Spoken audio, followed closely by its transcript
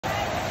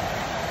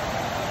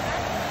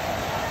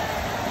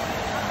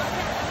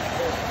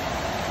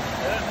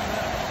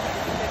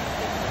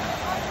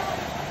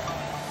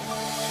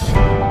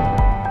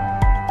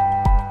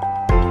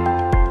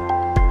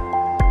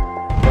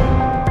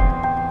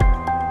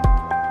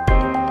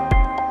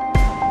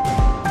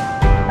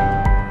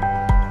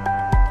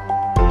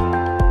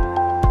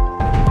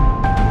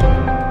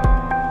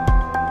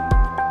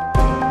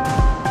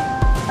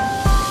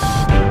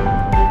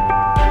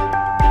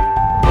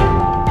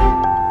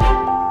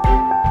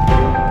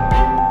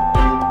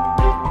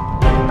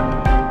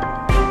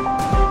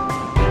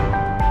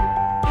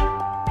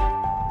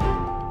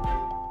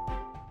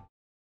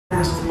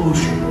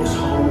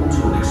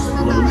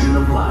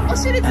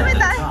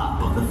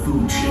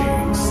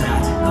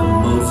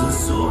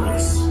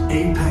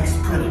apex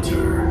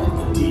predator of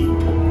the deep.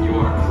 You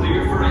are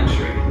clear for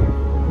entry.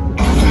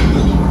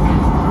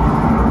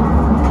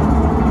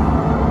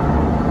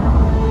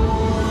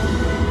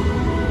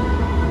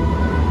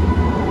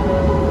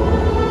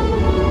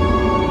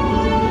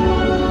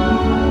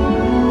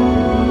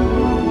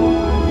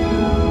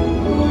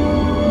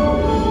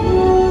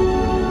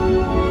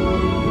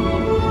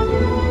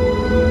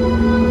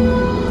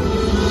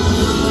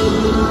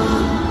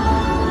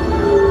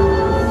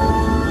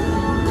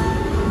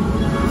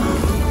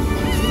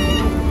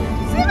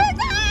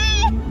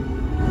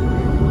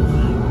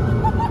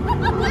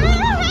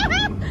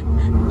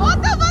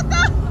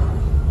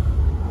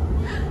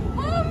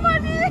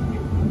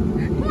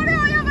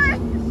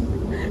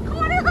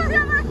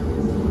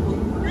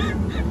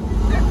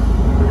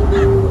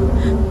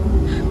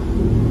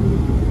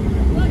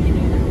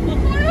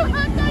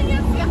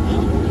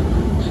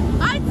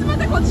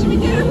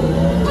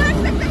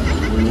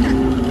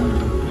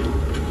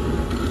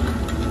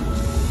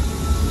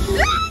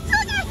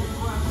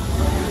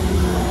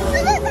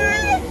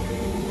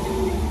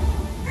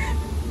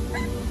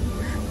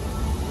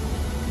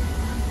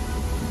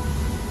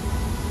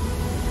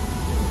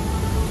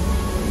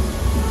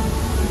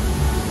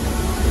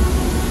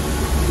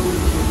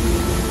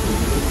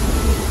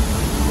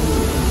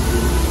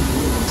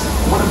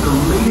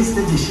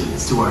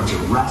 Additions to our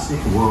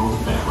Jurassic World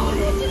family.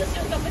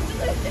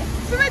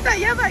 冷た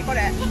い、やばいこ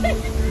れ。も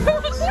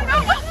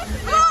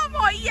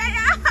う嫌や。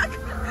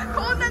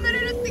こんな濡れ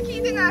るって聞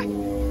いてない。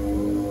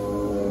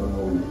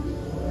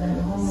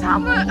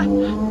寒い。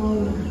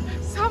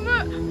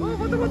もう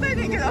ボトボトや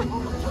ねんけど。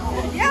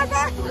や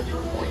ばい。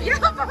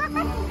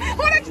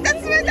ほら来た、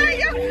冷たい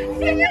よ。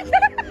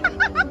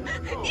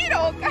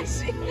色おか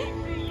しい。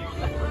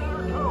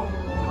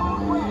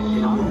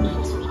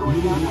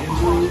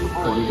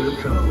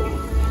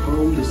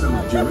Home to some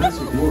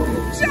Jurassic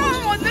World. ショー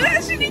も濡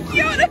らしに来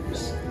よる。冷た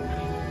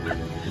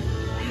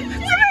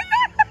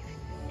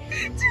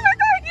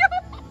いよ。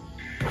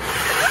も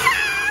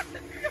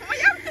う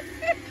やめて。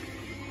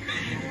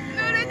濡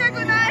れたく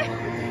ない。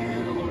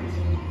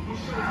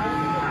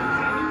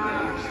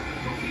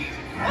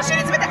お尻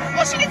冷たい。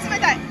お尻冷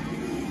たい。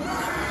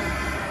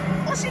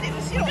お尻後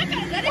ろ。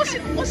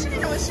お尻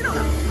の後ろが。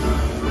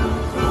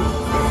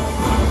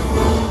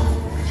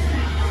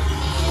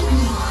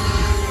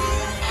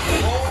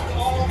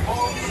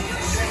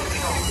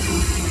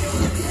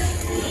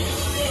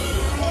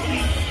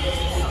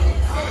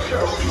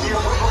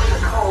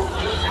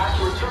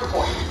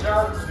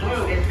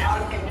Blue is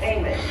out of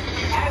containment.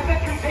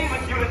 Asset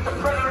containment unit to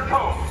Predator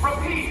Code.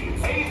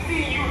 Repeat, AC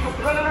use to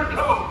Predator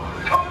Code.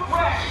 Code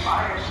red.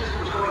 Fire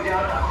systems going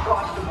down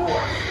across the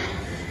board.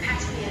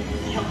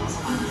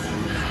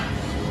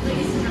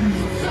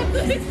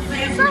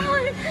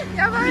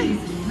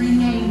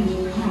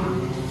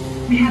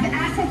 We have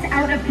assets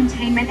out of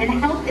containment and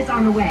help is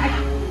on the way. A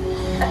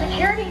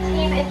security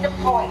team is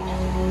deployed.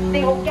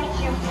 They will get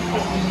you to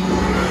safety.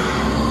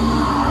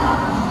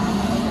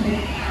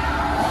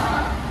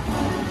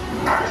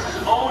 This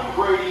is Owen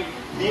Brady.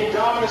 The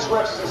Indominus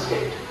Rex has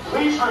escaped.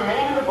 Please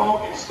remain in the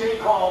boat and stay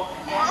calm.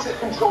 Asset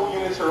control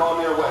units are on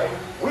their way.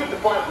 We have to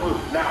plant blue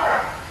now.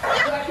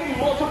 Tracking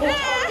multiple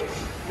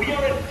targets. We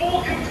are in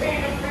full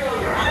containment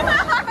failure.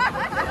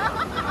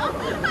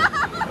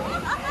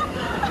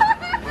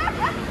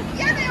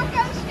 やだよ、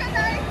買うしかな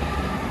い。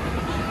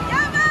や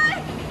ばい。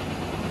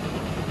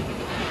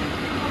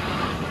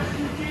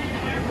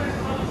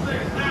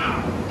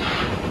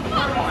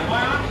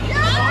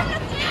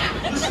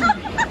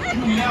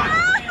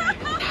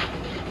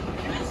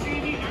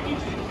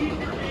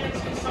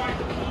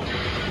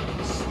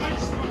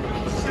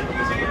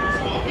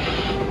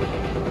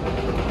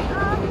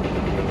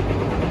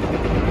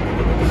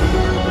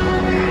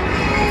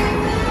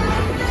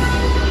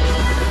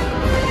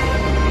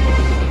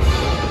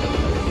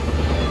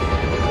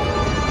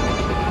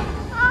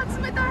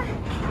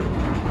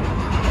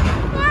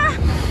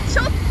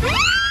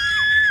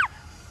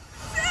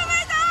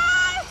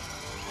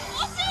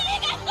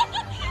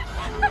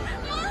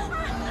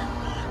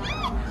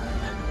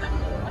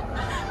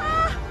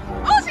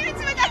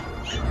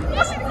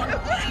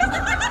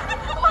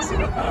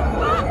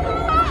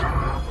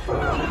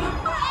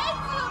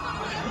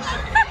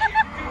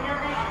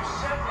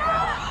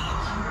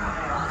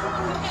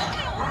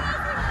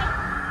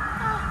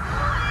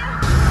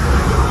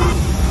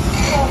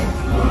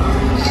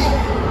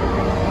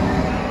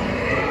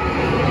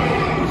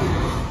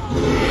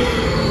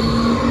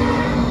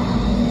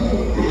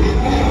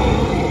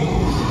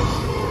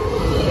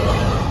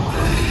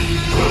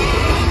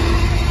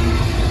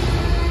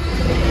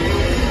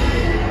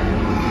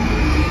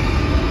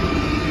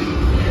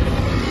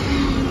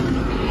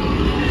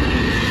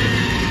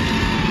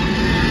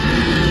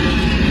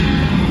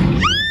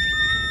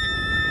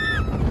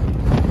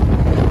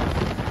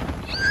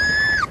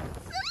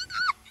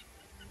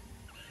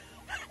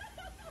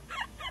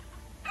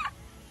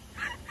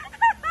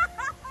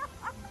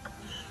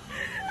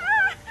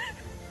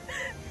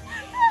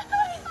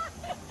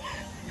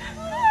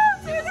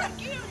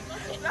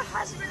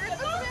初め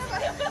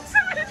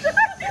て。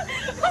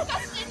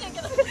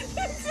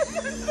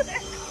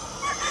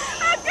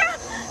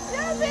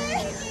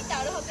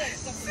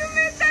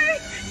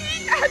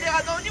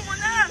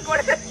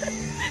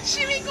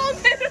染み込ん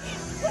でる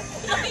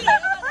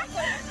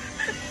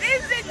全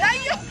然内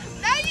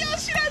容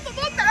知らんと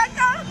思ったらあ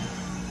かん。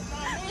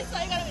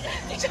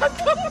ちょっ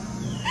と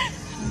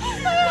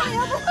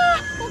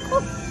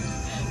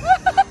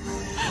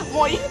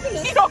もう色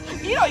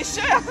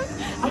一緒や。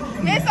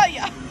迷彩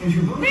や。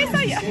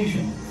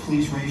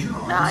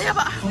あ、や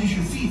ば。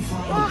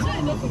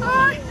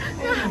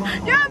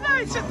や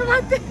ばい、ちょっと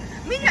待って。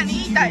みんなに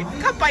言いたい。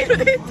カッパいる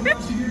でって。カ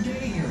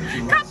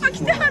ッパ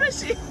来てはる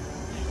し。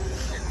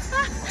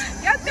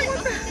やってもっ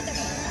た。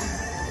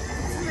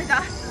冷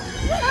た。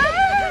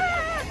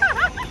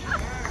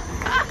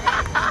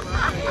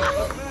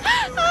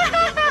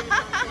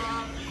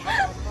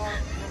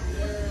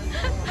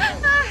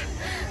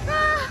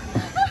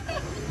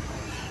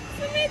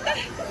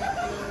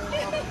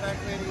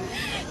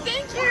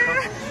Thank you.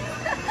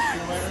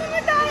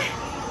 冷たい。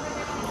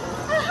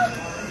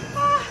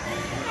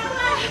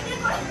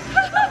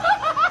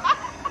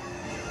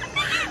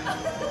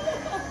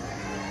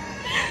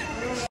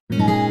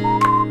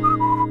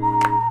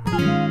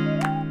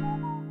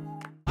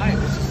Hi,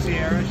 this is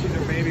Sierra. She's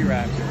our baby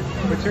raptor.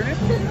 What's her name?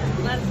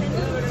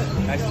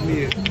 Nice to meet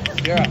you.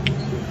 Sierra.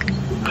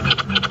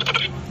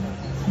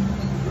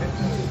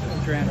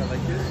 Joanna,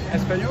 like this.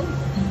 Español?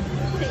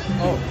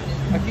 Oh,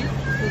 aquí?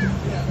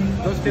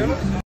 Dos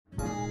euros?